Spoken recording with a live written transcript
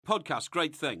podcast,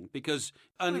 great thing, because...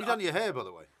 Have you done your hair, by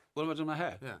the way? What have I done my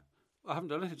hair? Yeah. I haven't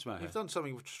done anything to my hair. You've done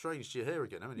something strange to your hair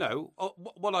again, haven't you? No,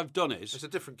 what I've done is... It's a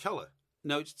different colour.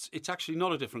 No, it's actually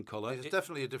not a different colour. It's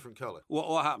definitely a different colour.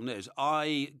 What happened is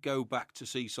I go back to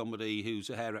see somebody who's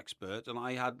a hair expert, and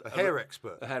I had... A hair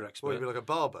expert? A hair expert. Well, you'd be like a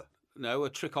barber. No, a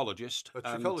trichologist. A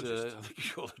trichologist? And, I think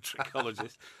you call it a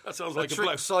trichologist. That sounds like a a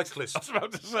bloke. cyclist. I was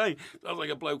about to say, sounds like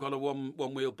a bloke on a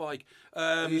one-wheel bike.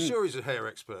 Are you sure he's a hair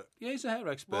expert? Yeah, he's a hair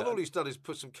expert. Well, all he's done is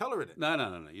put some colour in it.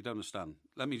 No, you don't understand.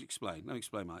 Let me explain, mate.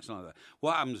 It's not like that.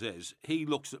 What happens is, he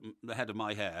looks at the head of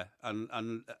my hair,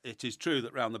 and it is true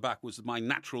that round the back was my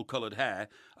natural coloured hair,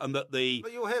 and that the...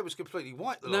 But your hair was completely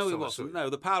white the last No, time it I saw wasn't. you. No,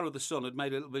 the power of the sun had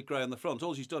made it a little bit grey on the front.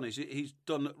 All he's done is he's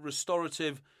done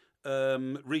restorative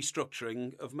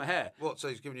restructuring of my hair. What, so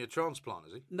he's given you a transplant,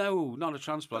 is he? No, not a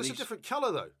transplant. It's a different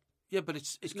colour, though. Yeah, but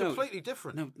it's completely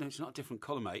different. No, it's not a different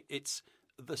colour, mate. It's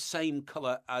the same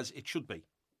colour as it should be.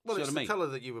 Well, See it's what I the mean? colour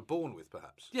that you were born with,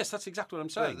 perhaps. Yes, that's exactly what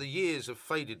I'm saying. The years have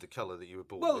faded the colour that you were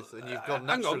born Well, with, and you've gone hang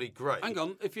on, naturally grey. Hang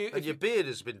on, and your beard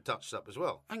has been touched up as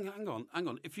well. Hang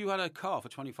on. If you had a car for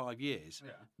 25 years,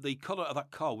 the colour of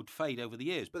that car would fade over the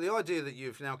years. But the idea that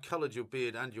you've now coloured your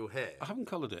beard and your hair... I haven't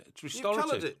coloured it. It's restorative. You've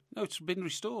coloured it. No, it's been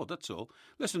restored, that's all.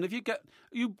 Listen, if you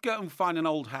go and find an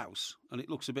old house and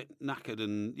it looks a bit knackered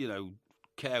and,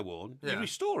 careworn, you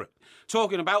restore it.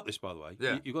 Talking about this, by the way,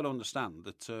 you've got to understand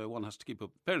that one has to keep up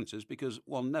appearances because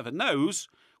one never knows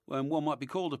when one might be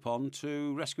called upon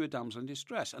to rescue a damsel in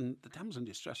distress. And the damsel in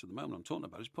distress at the moment I'm talking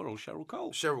about is poor old Cheryl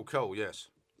Cole. Cheryl Cole, yes.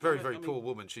 Very poor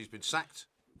woman. She's been sacked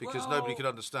because nobody could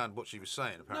understand what she was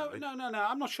saying, apparently. No.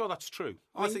 I'm not sure that's true.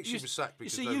 I think she was sacked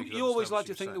because you see, you always like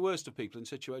to think the worst of people in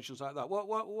situations like that.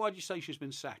 Why do you say she's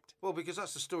been sacked? Well, because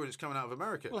that's the story that's coming out of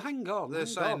America. Well, hang on. They're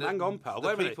saying hang on, pal.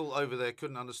 The people over there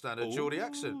couldn't understand her Geordie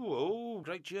accent. Oh,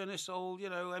 great journalist, old,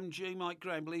 MG Mike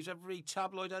Graham believes every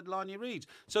tabloid headline he reads.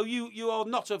 So you are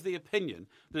not of the opinion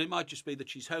that it might just be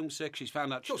that she's homesick, she's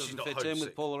found out she doesn't fit in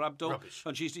with Paula Abdul, Rubbish.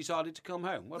 And she's decided to come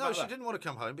home. No, she didn't want to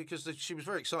come home because she was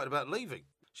very excited about leaving.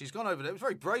 She's gone over there. It was a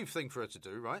very brave thing for her to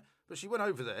do, right? But she went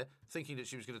over there thinking that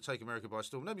she was going to take America by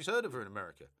storm. Nobody's heard of her in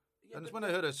America. And when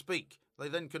they heard her speak, they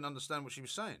then couldn't understand what she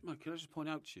was saying. Mike, can I just point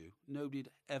out to you, nobody had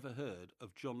ever heard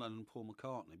of John Lennon and Paul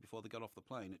McCartney before they got off the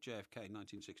plane at JFK in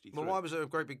 1963. Well, why was there a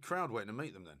great big crowd waiting to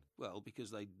meet them then? Well, because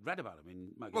they read about them in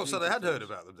magazines. Well, so they had heard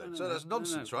about them then. So that's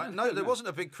nonsense, right? No, there wasn't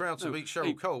a big crowd to meet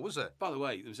Cheryl Cole, was there? By the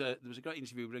way, there was a great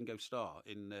interview with Ringo Starr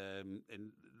in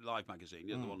Live magazine,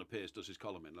 the one that Piers does his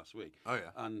column in last week. Oh,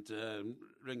 yeah. And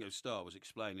Ringo Starr was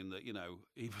explaining that,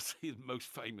 he was the most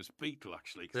famous Beatle,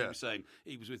 actually, because he was saying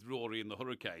he was with Rory and the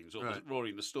Hurricanes, or was it Rory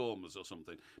and the Stormers or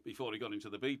something, before he got into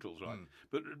the Beatles, right?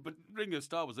 But Ringo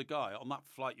Starr was the guy on that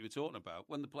flight you were talking about.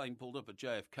 When the plane pulled up at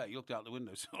JFK, he looked out the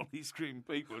window, saw all these screaming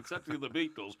people, except for the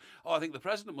Beatles. Oh, I think the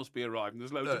president must be arriving.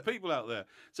 There's loads of people out there.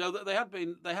 So they had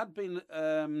been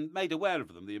made aware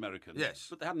of them, the Americans. Yes.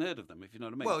 But they hadn't heard of them, if you know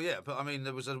what I mean. Well, yeah, but I mean,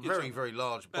 there was a very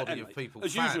large body anyway, of people.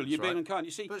 As fans, usual, you're being right? unkind.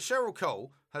 You see, but Cheryl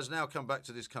Cole has now come back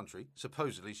to this country.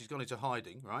 Supposedly, she's gone into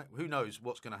hiding. Right? Who knows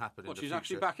what's going to happen in the future? She's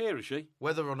actually back here, is she?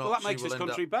 Whether or not well, that makes she this will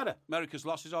country end up... better. America's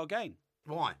loss is our gain.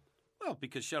 Why? Well,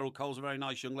 because Cheryl Cole's a very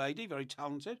nice young lady, very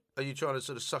talented. Are you trying to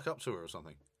sort of suck up to her or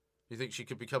something? You think she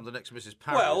could become the next Mrs.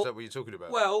 Parry? Is that what you're talking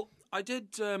about? Well, I did.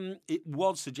 It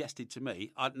was suggested to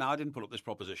me. I didn't put up this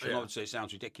proposition. I would say it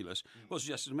sounds ridiculous. It was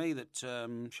suggested to me that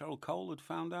Cheryl Cole had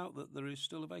found out that there is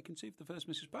still a vacancy for the first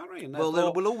Mrs. Parry. And well,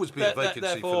 there will always be a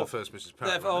vacancy for the first Mrs.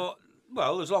 Parry. Therefore,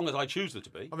 well, as long as I choose there to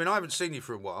be. I mean, I haven't seen you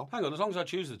for a while. Hang on, as long as I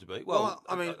choose there to be. Well,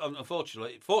 I mean,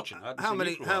 unfortunately, how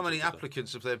many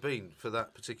applicants have there been for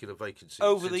that particular vacancy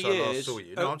over since the years? I last saw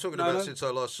you. No, I'm talking about since I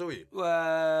last saw you.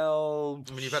 Well,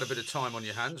 I mean, you've had a bit of time on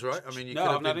your hands, right? I mean, you no,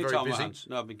 could have been very busy.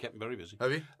 No, I've been kept very busy.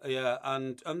 Have you? Yeah,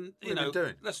 and what have you been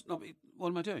doing? Let's not be. What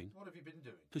am I doing? What have you been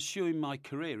doing? Pursuing my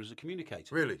career as a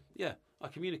communicator. Really? Yeah, I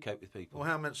communicate with people. Well,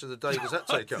 how much of the day does that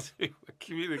take up? I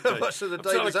communicate. How much of the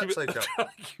day does that take up? I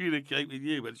communicate with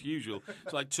you, as usual.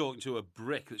 It's like talking to a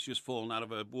brick that's just fallen out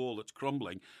of a wall that's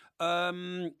crumbling.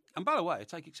 And by the way, I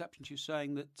take exception to you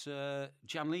saying that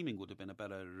Jan Leeming would have been a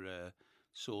better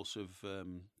source of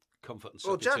comfort and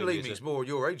security. Well, Jan Leeming's more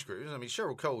your age group. I mean,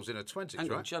 Cheryl Cole's in her 20s,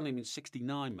 right? Jan Leeming's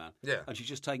 69, man. Yeah. And she's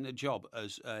just taken a job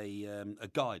as a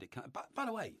guide at... By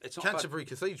the way, it's not Canterbury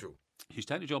Cathedral. She's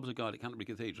taken a job as a guide at Canterbury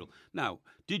Cathedral. Now,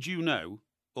 did you know,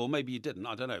 or maybe you didn't,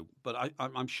 I don't know, but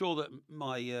I'm sure that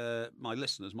my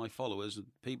listeners, my followers,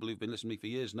 people who've been listening to me for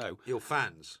years know. Your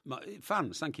fans.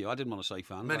 Fans, thank you. I didn't want to say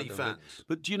fans. Many fans.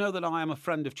 But do you know that I am a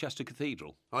friend of Chester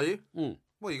Cathedral? Are you? Mm.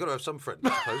 Well, you've got to have some friends,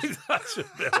 I suppose. That's a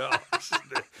bit harsh,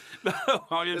 isn't it?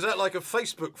 No, Is that like a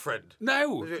Facebook friend?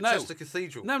 No, Is it no. Chester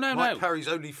Cathedral? No. Mike Parry's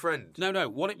only friend. No.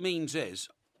 What it means is,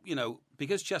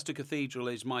 because Chester Cathedral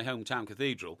is my hometown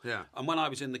cathedral, and when I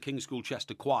was in the King's School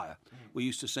Chester Choir, we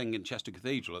used to sing in Chester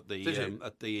Cathedral at the. Did you?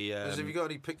 Have you got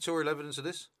any pictorial evidence of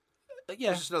this?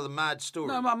 Yeah. It's just another mad story.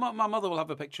 No, my mother will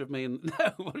have a picture of me. No,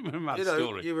 what do you mean mad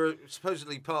story? You were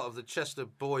supposedly part of the Chester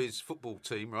boys football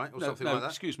team, right, or something like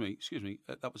that. Excuse me.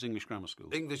 That was English grammar school.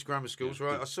 English grammar schools,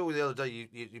 right? I saw the other day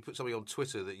you put something on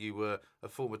Twitter that you were a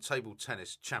former table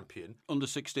tennis champion. Under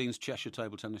 16s Cheshire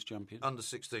table tennis champion. Under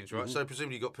 16s, right? So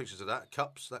presumably you got pictures of that,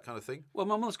 cups, that kind of thing. Well,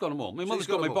 my mother's got them all. My mother's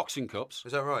got my boxing cups.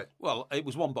 Is that right? Well, it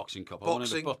was one boxing cup. Boxing, I won in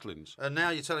the Butlins. And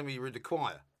now you're telling me you were in the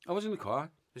choir. I was in the choir.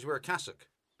 Did you wear a cassock?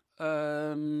 It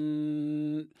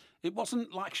wasn't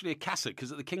actually a cassock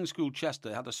because at the King's School Chester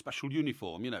they had a special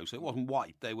uniform, so it wasn't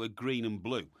white. They were green and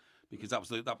blue because that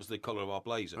was the colour of our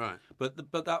blazer. Right. But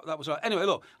that was right. Anyway,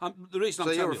 look, the reason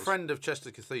so you're a friend of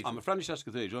Chester Cathedral. I'm a friend of Chester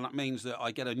Cathedral, and that means that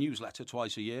I get a newsletter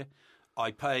twice a year.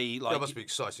 I pay like. That must be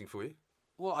exciting for you.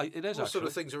 Well, it is. What actually. sort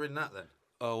of things are in that then?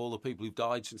 Oh, all the people who've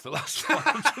died since the last one,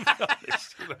 to be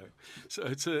honest, So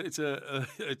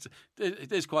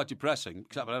it is quite depressing,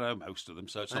 except I don't know most of them,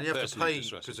 so it's and not you have to personally pay,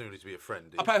 distressing. presumably, to be a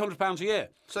friend. I pay £100 a year.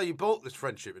 So you bought this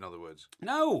friendship, in other words?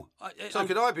 No.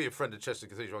 Could I be a friend of Chester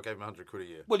Cathedral? I gave him £100 a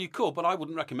year. Well, you could, but I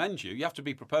wouldn't recommend you. You have to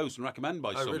be proposed and recommended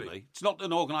by somebody. Really? It's not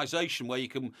an organisation where you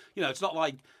can, it's not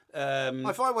like...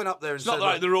 if I went up there and it's said... not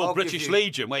like the Royal British you...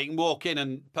 Legion where you can walk in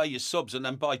and pay your subs and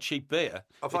then buy cheap beer.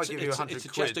 If I give you £100, it's a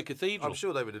Chester Cathedral. I'm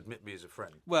sure they would admit me as a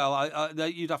friend. Well,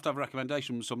 you'd have to have a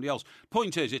recommendation from somebody else.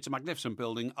 Point is, it's a magnificent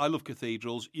building. I love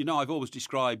cathedrals. I've always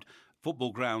described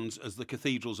football grounds as the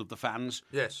cathedrals of the fans.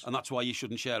 Yes. And that's why you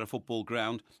shouldn't share a football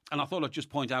ground. And I thought I'd just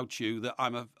point out to you that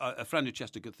I'm a friend of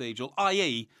Chester Cathedral,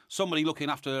 i.e. somebody looking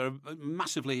after a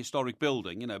massively historic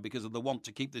building, because of the want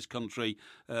to keep this country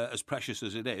as precious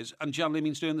as it is. And Jan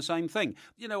Leeming's doing the same thing.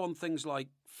 On things like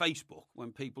Facebook,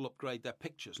 when people upgrade their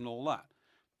pictures and all that,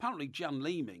 apparently Jan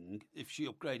Leeming, if she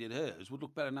upgraded hers, would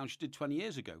look better now than she did 20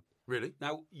 years ago. Really?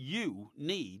 Now, you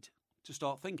need to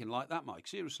start thinking like that, Mike.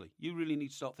 Seriously. You really need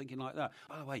to start thinking like that.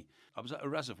 By the way, I was at a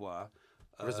reservoir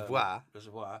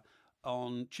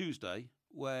on Tuesday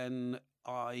when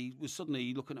I was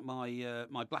suddenly looking at my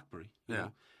my BlackBerry.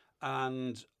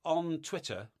 And on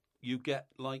Twitter, you get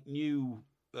like new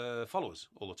followers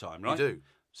all the time, right? You do.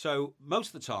 So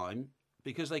most of the time,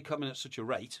 because they come in at such a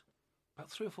rate, about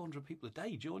 300 or 400 people a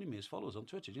day joining me as followers on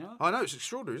Twitter. Do you know that? I know, it's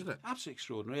extraordinary, isn't it? Absolutely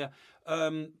extraordinary, yeah.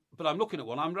 But I'm looking at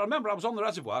one. I remember I was on the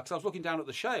reservoir because I was looking down at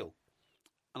the shale.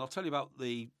 And I'll tell you about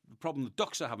the problem the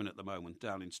ducks are having at the moment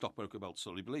down in Stockbroker Belt,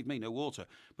 Surrey. Believe me, no water.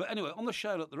 But anyway, on the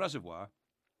shale at the reservoir,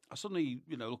 I suddenly,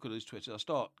 look at his Twitter. I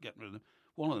start getting rid of them.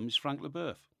 One of them is Frank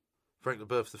Leboeuf. Frank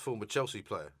Leboeuf, the former Chelsea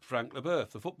player. Frank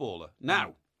Leboeuf, the footballer.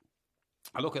 Now,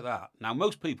 I look at that. Now,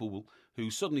 most people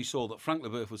who suddenly saw that Frank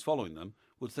Leboeuf was following them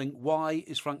would think, why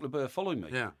is Frank Leboeuf following me?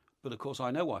 Yeah. But, of course, I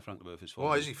know why Frank Leboeuf is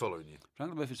following me. Why is he following you?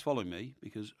 Frank Leboeuf is following me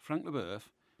because Frank Leboeuf,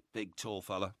 big, tall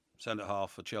fella,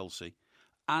 centre-half for Chelsea,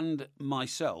 and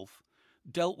myself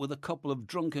dealt with a couple of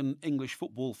drunken English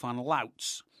football fan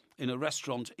louts in a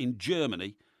restaurant in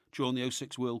Germany during the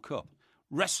 2006 World Cup.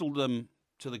 Wrestled them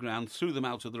to the ground, threw them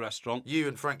out of the restaurant. You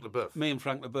and Frank Leboeuf? Me and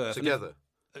Frank Leboeuf. Together?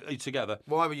 Together.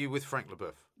 Why were you with Frank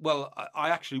Leboeuf? Well, I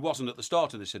actually wasn't at the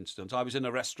start of this incident. I was in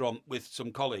a restaurant with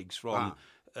some colleagues from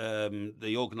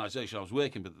the organisation I was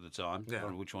working with at the time. I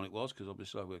don't know which one it was, because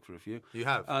obviously I worked for a few. You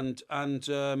have?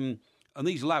 And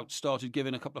these louts started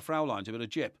giving a couple of Fraulines a bit of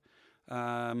jip.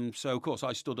 So, of course,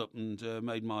 I stood up and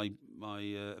made my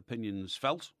opinions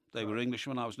felt. They were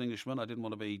Englishmen. I was an Englishman. I didn't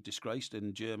want to be disgraced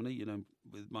in Germany,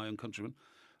 with my own countrymen.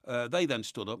 They then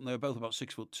stood up, and they were both about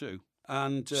 6'2".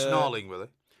 And snarling, were they?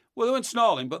 Well, they weren't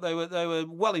snarling, but they were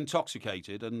well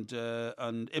intoxicated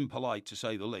and impolite, to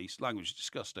say the least. Language is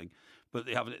disgusting, but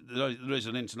there is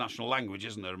an international language,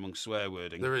 isn't there, amongst swear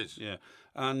wording? There is. Yeah.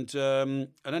 And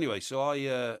anyway, so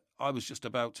I was just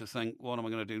about to think, what am I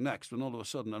going to do next? When all of a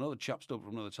sudden, another chap stood up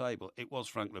from another table. It was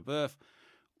Frank Leboeuf.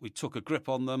 We took a grip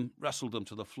on them, wrestled them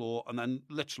to the floor, and then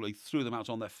literally threw them out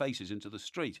on their faces into the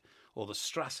street, or the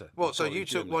Strasse. What, so you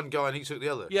took one guy and he took the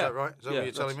other? Yeah. Is that right? Is that what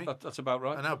you're telling me? That's about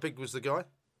right. And how big was the guy?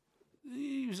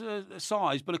 He was a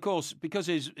size, but of course, because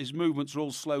his movements are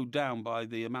all slowed down by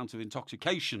the amount of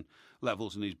intoxication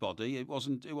levels in his body. It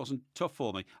wasn't tough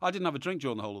for me. I didn't have a drink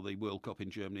during the whole of the World Cup in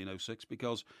Germany in '06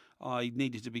 because I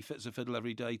needed to be fit as a fiddle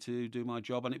every day to do my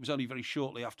job, and it was only very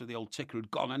shortly after the old ticker had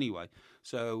gone anyway.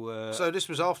 So this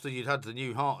was after you'd had the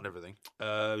new heart and everything?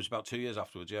 It was about 2 years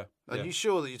afterwards, yeah. Are you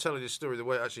sure that you're telling this story the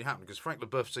way it actually happened? Because Frank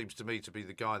Leboeuf seems to me to be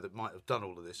the guy that might have done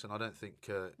all of this, and I don't think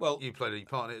you played any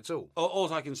part in it at all.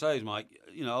 All I can say is, Mike,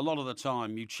 a lot of the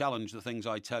time you challenge the things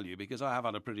I tell you because I have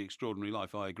had a pretty extraordinary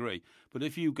life, I agree. But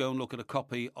if you go and look at a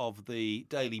copy of the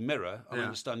Daily Mirror, I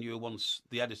understand you were once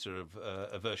the editor of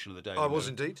a version of the Daily Mirror. I was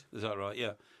indeed. Is that right?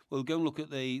 Yeah. Well, go and look at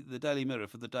the Daily Mirror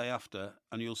for the day after,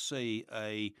 and you'll see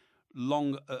a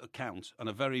long account and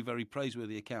a very, very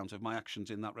praiseworthy account of my actions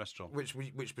in that restaurant. Which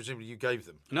presumably you gave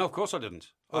them? No, of course I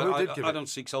didn't. Who did give it? I don't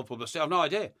seek self-publicity. I've no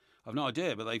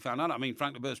idea, but they found out. I mean,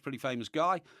 Frank Leboeuf's a pretty famous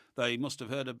guy. They must have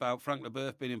heard about Frank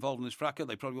Leboeuf being involved in this fracas.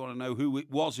 They probably want to know who it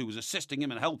was who was assisting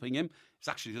him and helping him. It's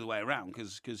actually the other way around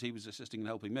because he was assisting and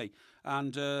helping me.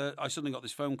 And I suddenly got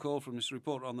this phone call from this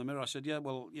reporter on the Mirror. I said, yeah,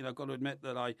 well, got to admit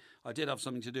that I did have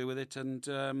something to do with it,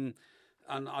 and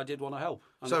I did want to help.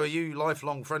 And so are you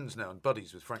lifelong friends now and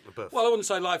buddies with Frank Leboeuf? Well, I wouldn't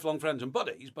say lifelong friends and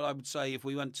buddies, but I would say if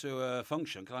we went to a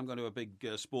function, because I'm going to a big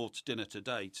sports dinner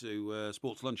today,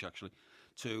 sports lunch actually,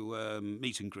 to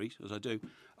meet and greet, as I do.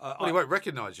 He won't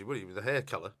recognise you, will he, with the hair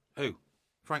colour? Who?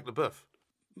 Frank Leboeuf.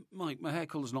 Mike, my hair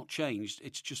colour's not changed.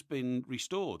 It's just been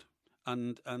restored.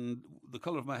 And the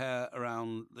colour of my hair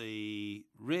around the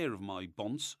rear of my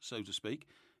bonce, so to speak,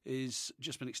 is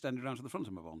just been extended around to the front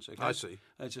of my bonce. Okay? I see.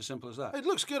 It's as simple as that. It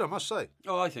looks good, I must say.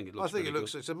 Oh, I think it looks really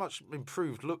good. It's a much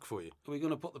improved look for you. Are we going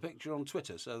to put the picture on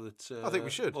Twitter so that I think we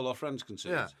should. All our friends can see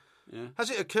it? Yeah. Has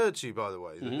it occurred to you, by the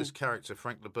way, that this character,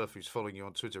 Frank Leboeuf, who's following you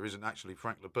on Twitter, isn't actually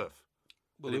Frank Leboeuf?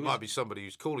 Well, it might be somebody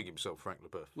who's calling himself Frank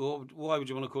Leboeuf. Well, why would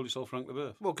you want to call yourself Frank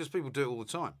Leboeuf? Well, because people do it all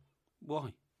the time.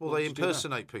 Why? Well, they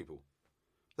impersonate people.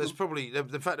 There's probably,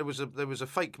 in fact, there was a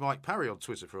fake Mike Parry on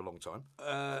Twitter for a long time.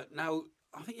 Now,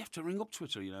 I think you have to ring up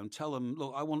Twitter, and tell them,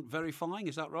 look, I want verifying.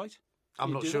 Is that right?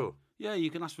 I'm not sure. Yeah,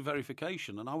 you can ask for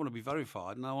verification, and I want to be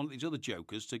verified, and I want these other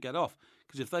jokers to get off.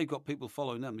 Because if they've got people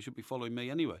following them, they should be following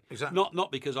me anyway. Exactly.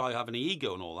 Not because I have any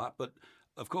ego and all that, but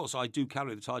of course I do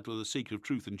carry the title of the Seeker of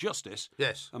Truth and Justice.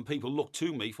 Yes. And people look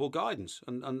to me for guidance,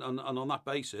 and on that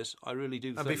basis, I really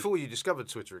do. And before you discovered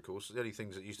Twitter, of course, the only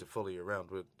things that used to follow you around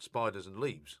were spiders and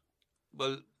leaves.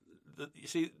 Well, you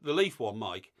see, the leaf one,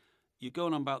 Mike. You're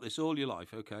going on about this all your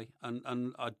life, okay?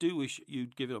 And I do wish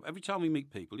you'd give it up. Every time we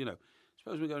meet people,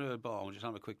 suppose we go to a bar and just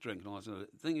have a quick drink and all that. The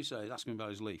thing you say is ask him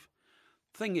about his leaf.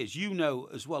 Thing is,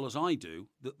 as well as I do,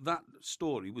 that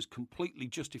story was completely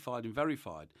justified and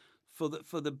verified. For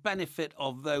the benefit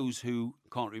of those who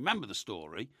can't remember the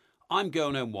story, I'm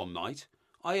going home one night.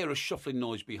 I hear a shuffling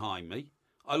noise behind me.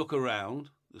 I look around.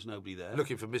 There's nobody there.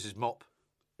 Looking for Mrs. Mop.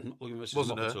 Not looking for Mrs.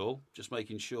 Mop at all. Just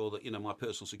making sure that my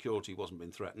personal security wasn't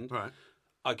being threatened. Right.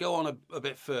 I go on a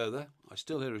bit further. I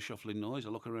still hear a shuffling noise. I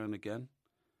look around again.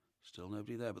 Still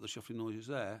nobody there, but the shuffling noise is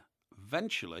there.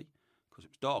 Eventually, because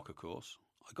it was dark, of course,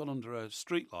 I got under a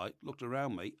street light, looked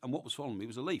around me, and what was following me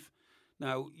was a leaf.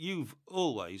 Now, you've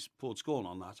always poured scorn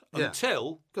on that.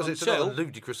 Because it's a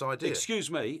ludicrous idea.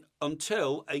 Excuse me,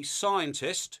 until a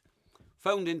scientist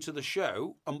phoned into the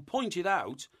show and pointed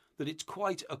out that it's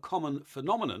quite a common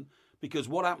phenomenon, because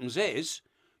what happens is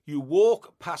you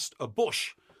walk past a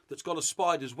bush that's got a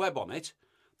spider's web on it.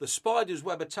 The spider's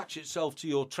web attaches itself to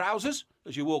your trousers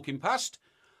as you're walking past.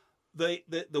 The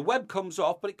web comes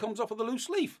off, but it comes off with a loose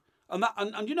leaf. And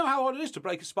you know how hard it is to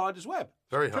break a spider's web?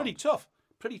 Very hard.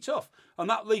 Pretty tough. And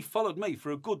that leaf followed me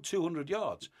for a good 200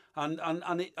 yards. And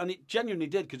it genuinely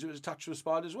did, because it was attached to a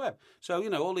spider's web. So,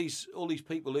 all these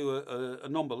people who are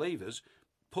non-believers,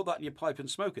 put that in your pipe and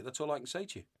smoke it. That's all I can say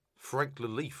to you. Frank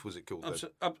Leleaf, was it called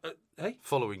then? Hey?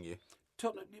 Following you.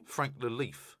 Frank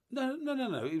Leleaf. No.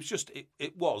 It was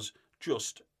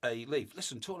just a leaf.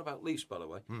 Listen, talking about leaves, by the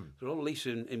way. There are a lot of leaves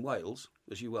in Wales,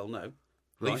 as you well know.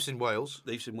 Leaves in Wales?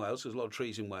 Leaves in Wales. There's a lot of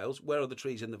trees in Wales. Where are the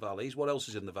trees in the valleys? What else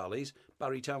is in the valleys?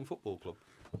 Barrytown Football Club.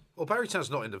 Well, Barrytown's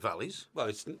not in the valleys. Well,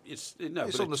 it's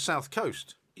on the south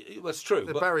coast. That's true.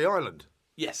 The Barry Island.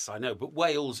 Yes, I know, but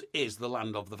Wales is the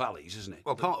land of the valleys, isn't it?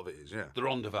 Well, part of it is, yeah. The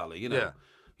Rhondda Valley, Yeah.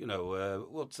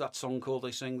 What's that song called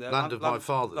they sing there? Land of My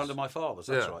Fathers. Land of My Fathers,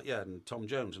 that's right, yeah, and Tom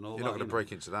Jones and all that. You're not going to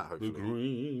break into that, hopefully. The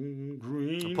green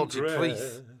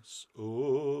Pontypridd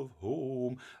of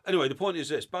home. Anyway, the point is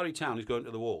this, Barrytown is going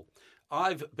to the wall.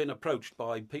 I've been approached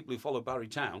by people who follow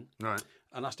Barrytown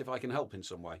and asked if I can help in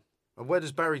some way. And where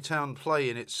does Barrytown play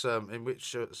in its in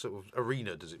which sort of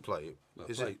arena does it play? Well,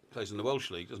 it plays in the Welsh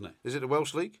League, doesn't it? Is it the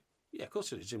Welsh League? Yeah, of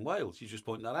course it is. In Wales. You just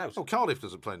pointed that out. Oh, Cardiff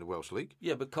doesn't play in the Welsh League.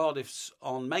 Yeah, but Cardiff's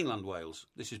on mainland Wales.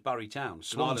 This is Barry Town.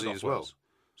 Swansea as well. Wales.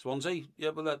 Swansea?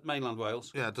 Yeah, but that's mainland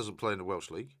Wales. Yeah, it doesn't play in the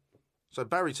Welsh League. So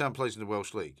Barry Town plays in the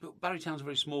Welsh League. But Barry Town's a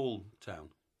very small town.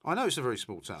 I know it's a very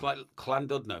small town. It's like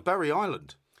Llandudno. Barry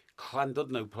Island.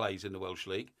 Llandudno plays in the Welsh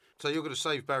League. So you're going to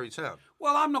save Barry Town?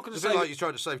 Well, I'm not going to It's say... a bit like you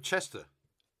tried to save Chester.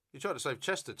 You tried to save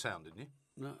Chester Town, didn't you?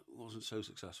 No, it wasn't so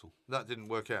successful. That didn't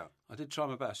work out. I did try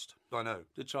my best. I know.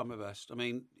 Did try my best. I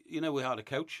mean, we had a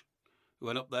coach who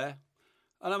went up there.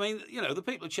 And I mean, the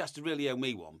people of Chester really owe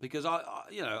me one because I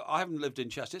haven't lived in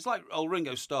Chester. It's like old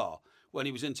Ringo Starr when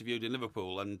he was interviewed in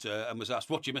Liverpool and was asked,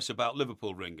 "What do you miss about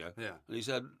Liverpool, Ringo?" Yeah. And he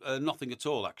said, "Nothing at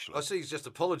all, actually." I see he's just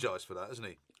apologised for that, hasn't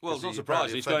he? Well, it's not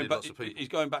surprising. He's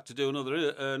going back to do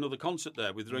another concert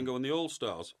there with Ringo and the All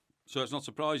Stars. So it's not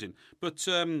surprising. But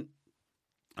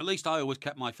at least I always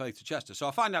kept my faith to Chester. So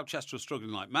I find out Chester are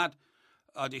struggling like mad.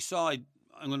 I decide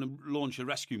I'm going to launch a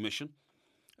rescue mission.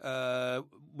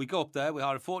 We go up there. We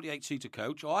hire a 48-seater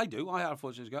coach. Or I do. I hire a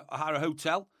 48-seater coach. I hire a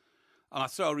hotel. And I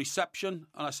throw a reception.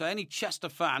 And I say, any Chester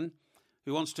fan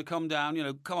who wants to come down,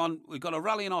 come on. We've got a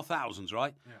rally in our thousands,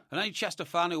 right? Yeah. And any Chester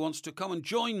fan who wants to come and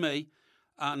join me.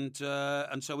 And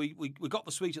so we got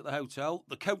the suite at the hotel.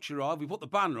 The coach arrived. We put the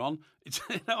banner on.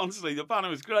 Honestly, the banner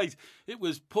was great. It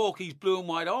was Porky's Blue and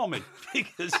White Army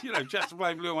because Chester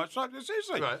playing blue and white stripes.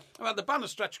 Seriously, right. I had the banner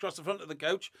stretched across the front of the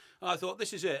coach, and I thought,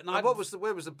 this is it. And where was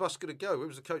the bus going to go? Where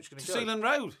was the coach going to go? Sealand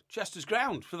Road, Chester's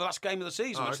ground for the last game of the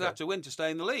season, which they had to win to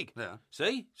stay in the league. Yeah.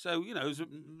 See, so there's a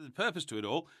purpose to it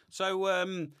all. So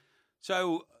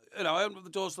I opened up the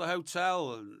doors to the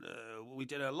hotel and we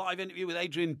did a live interview with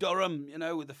Adrian Durham,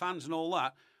 with the fans and all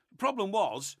that. The problem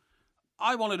was,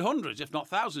 I wanted hundreds, if not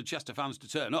thousands, of Chester fans to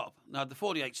turn up. Now, the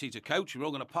 48-seater coach, we were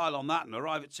all going to pile on that and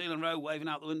arrive at Sealand Road, waving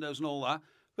out the windows and all that.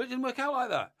 But it didn't work out like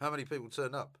that. How many people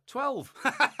turned up? 12.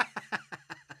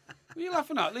 What are you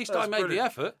laughing at? At least I made the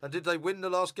effort. And did they win the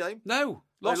last game? No.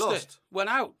 Lost it. Went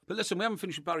out. But listen, we haven't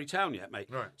finished with Barry Town yet, mate.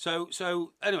 Right. So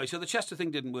anyway, the Chester thing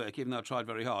didn't work, even though I tried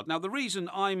very hard. Now, the reason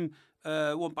I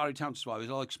want Barry Town to survive is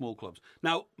I like small clubs.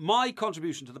 Now, my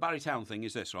contribution to the Barry Town thing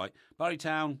is this, right? Barry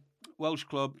Town, Welsh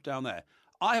club down there.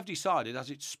 I have decided, as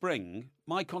it's spring,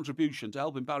 my contribution to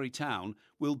helping Barry Town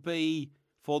will be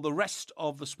for the rest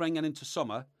of the spring and into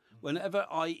summer, whenever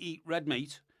I eat red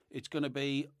meat, it's going to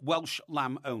be Welsh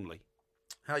lamb only.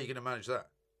 How are you going to manage that?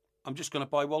 I'm just going to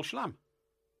buy Welsh lamb.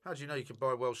 How do you know you can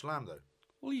buy Welsh lamb, though?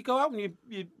 Well, you go out and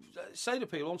you say to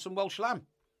people, on some Welsh lamb.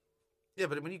 Yeah,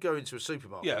 but when you go into a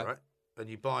supermarket, right, and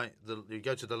you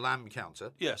go to the lamb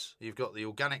counter. Yes. You've got the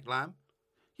organic lamb.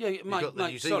 Yeah, you've got the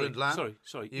New Zealand lamb.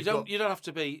 Sorry. You don't have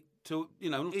to be you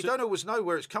don't always know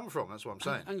where it's come from. That's what I'm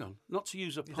saying. Hang on, not to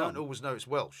use a pun. You don't always know it's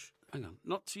Welsh. Hang on,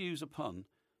 not to use a pun.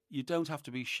 You don't have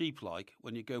to be sheep-like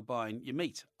when you go buying your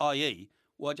meat. I.e.,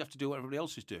 why do you have to do what everybody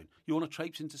else is doing? You want to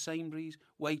traipse into Sainsbury's,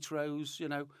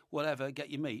 Waitrose, whatever, get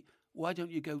your meat. Why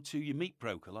don't you go to your meat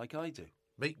broker like I do?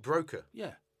 Meat broker?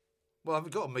 Yeah. Well, I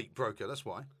haven't got a meat broker, that's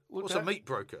why. What's a meat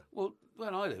broker? Well,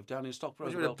 where I live, down in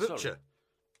Stockport. You're a butcher?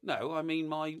 No, I mean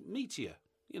my meatier.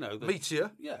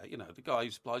 Meatier? Yeah, the guy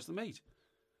who supplies the meat.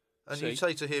 And you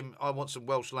say to him, I want some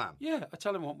Welsh lamb? Yeah, I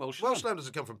tell him I want Welsh lamb. Welsh lamb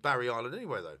doesn't come from Barry Island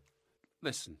anyway, though.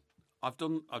 Listen, I've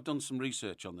done some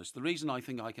research on this. The reason I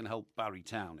think I can help Barry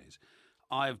Town is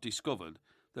I have discovered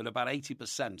that about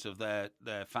 80% of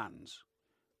their fans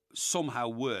somehow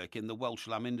work in the Welsh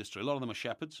lamb industry. A lot of them are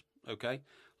shepherds, okay?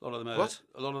 A lot of them are what?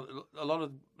 A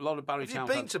lot of Barry Town.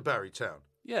 Have you been to Barry Town?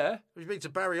 Yeah. Have you been to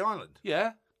Barry Island?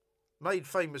 Yeah. Made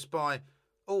famous by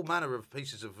all manner of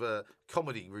pieces of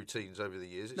comedy routines over the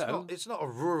years. It's not a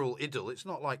rural idyll. It's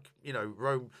not like,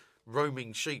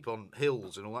 roaming sheep on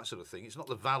hills and all that sort of thing. It's not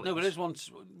the valleys. No, but there's one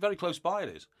very close by. It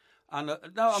is, and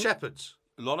shepherds.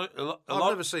 I've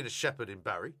never seen a shepherd in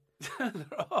Barry.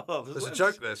 There's a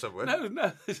joke there somewhere.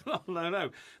 No, it's not. No.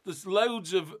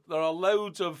 There are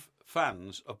loads of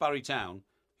fans of Barry Town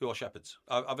who are shepherds.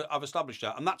 I've established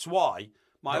that, and that's why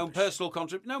my own personal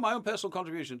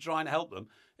contribution to trying to help them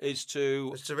is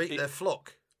to eat their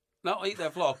flock. Not eat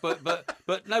their flock,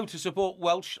 but no, to support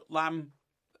Welsh lamb.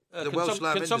 The Welsh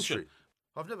lamb industry.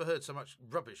 I've never heard so much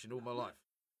rubbish in all my life.